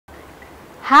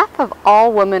Half of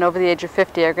all women over the age of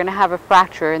 50 are going to have a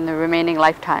fracture in their remaining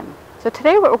lifetime. So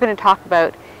today what we're going to talk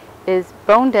about is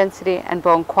bone density and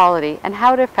bone quality and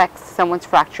how it affects someone's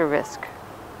fracture risk.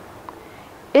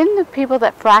 In the people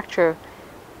that fracture,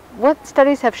 what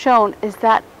studies have shown is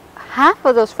that half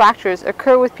of those fractures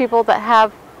occur with people that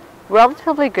have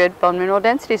relatively good bone mineral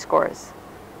density scores.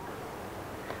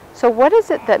 So what is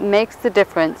it that makes the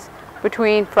difference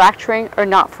between fracturing or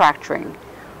not fracturing?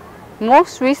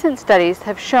 Most recent studies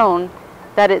have shown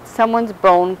that it's someone's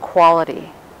bone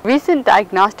quality. Recent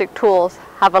diagnostic tools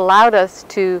have allowed us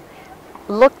to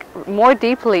look more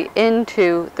deeply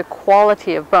into the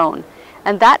quality of bone,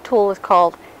 and that tool is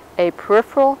called a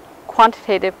peripheral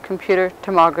quantitative computer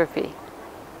tomography.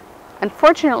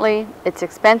 Unfortunately, it's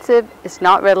expensive, it's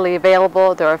not readily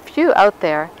available, there are a few out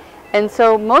there, and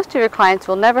so most of your clients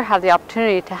will never have the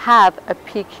opportunity to have a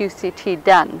PQCT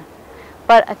done.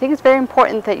 But I think it's very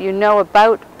important that you know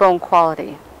about bone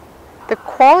quality. The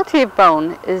quality of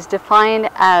bone is defined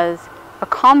as a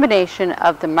combination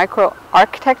of the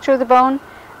microarchitecture of the bone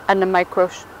and the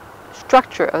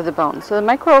microstructure of the bone. So the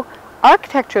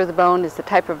microarchitecture of the bone is the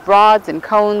type of rods and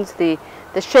cones, the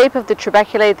shape of the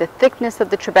trabeculae, the thickness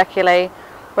of the trabeculae,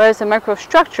 whereas the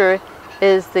microstructure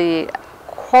is the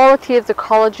quality of the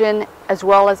collagen as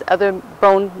well as other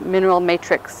bone mineral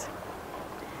matrix.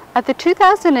 At the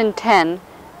 2010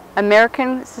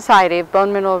 American Society of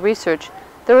Bone Mineral Research,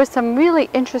 there were some really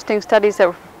interesting studies that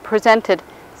were presented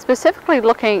specifically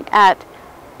looking at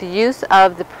the use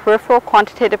of the peripheral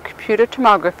quantitative computer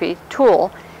tomography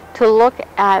tool to look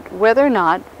at whether or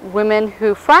not women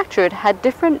who fractured had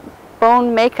different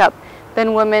bone makeup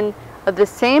than women of the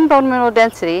same bone mineral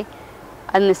density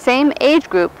and the same age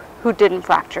group who didn't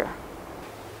fracture.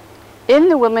 In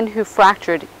the women who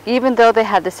fractured, even though they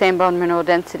had the same bone mineral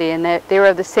density and they were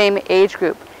of the same age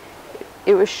group,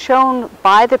 it was shown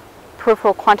by the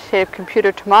peripheral quantitative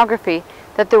computer tomography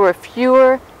that there were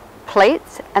fewer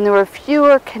plates and there were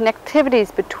fewer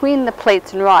connectivities between the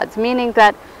plates and rods, meaning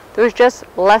that there was just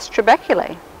less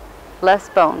trabeculae, less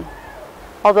bone.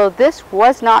 Although this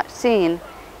was not seen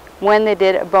when they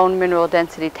did a bone mineral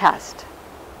density test.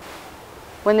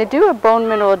 When they do a bone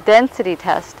mineral density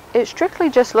test, it strictly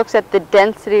just looks at the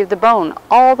density of the bone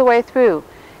all the way through,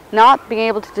 not being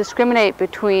able to discriminate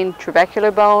between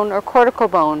trabecular bone or cortical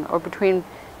bone or between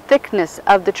thickness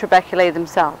of the trabeculae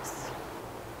themselves.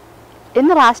 In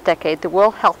the last decade, the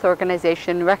World Health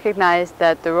Organization recognized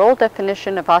that their old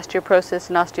definition of osteoporosis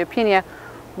and osteopenia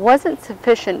wasn't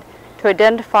sufficient to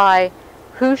identify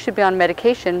who should be on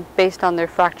medication based on their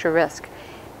fracture risk.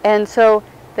 And so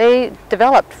they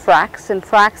developed FRAX, and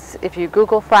FRAX, if you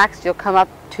Google FRAX, you'll come up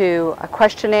to a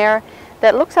questionnaire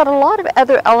that looks at a lot of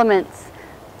other elements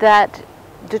that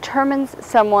determines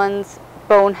someone's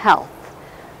bone health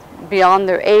beyond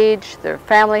their age, their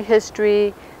family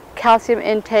history, calcium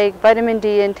intake, vitamin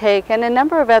D intake, and a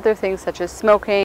number of other things such as smoking,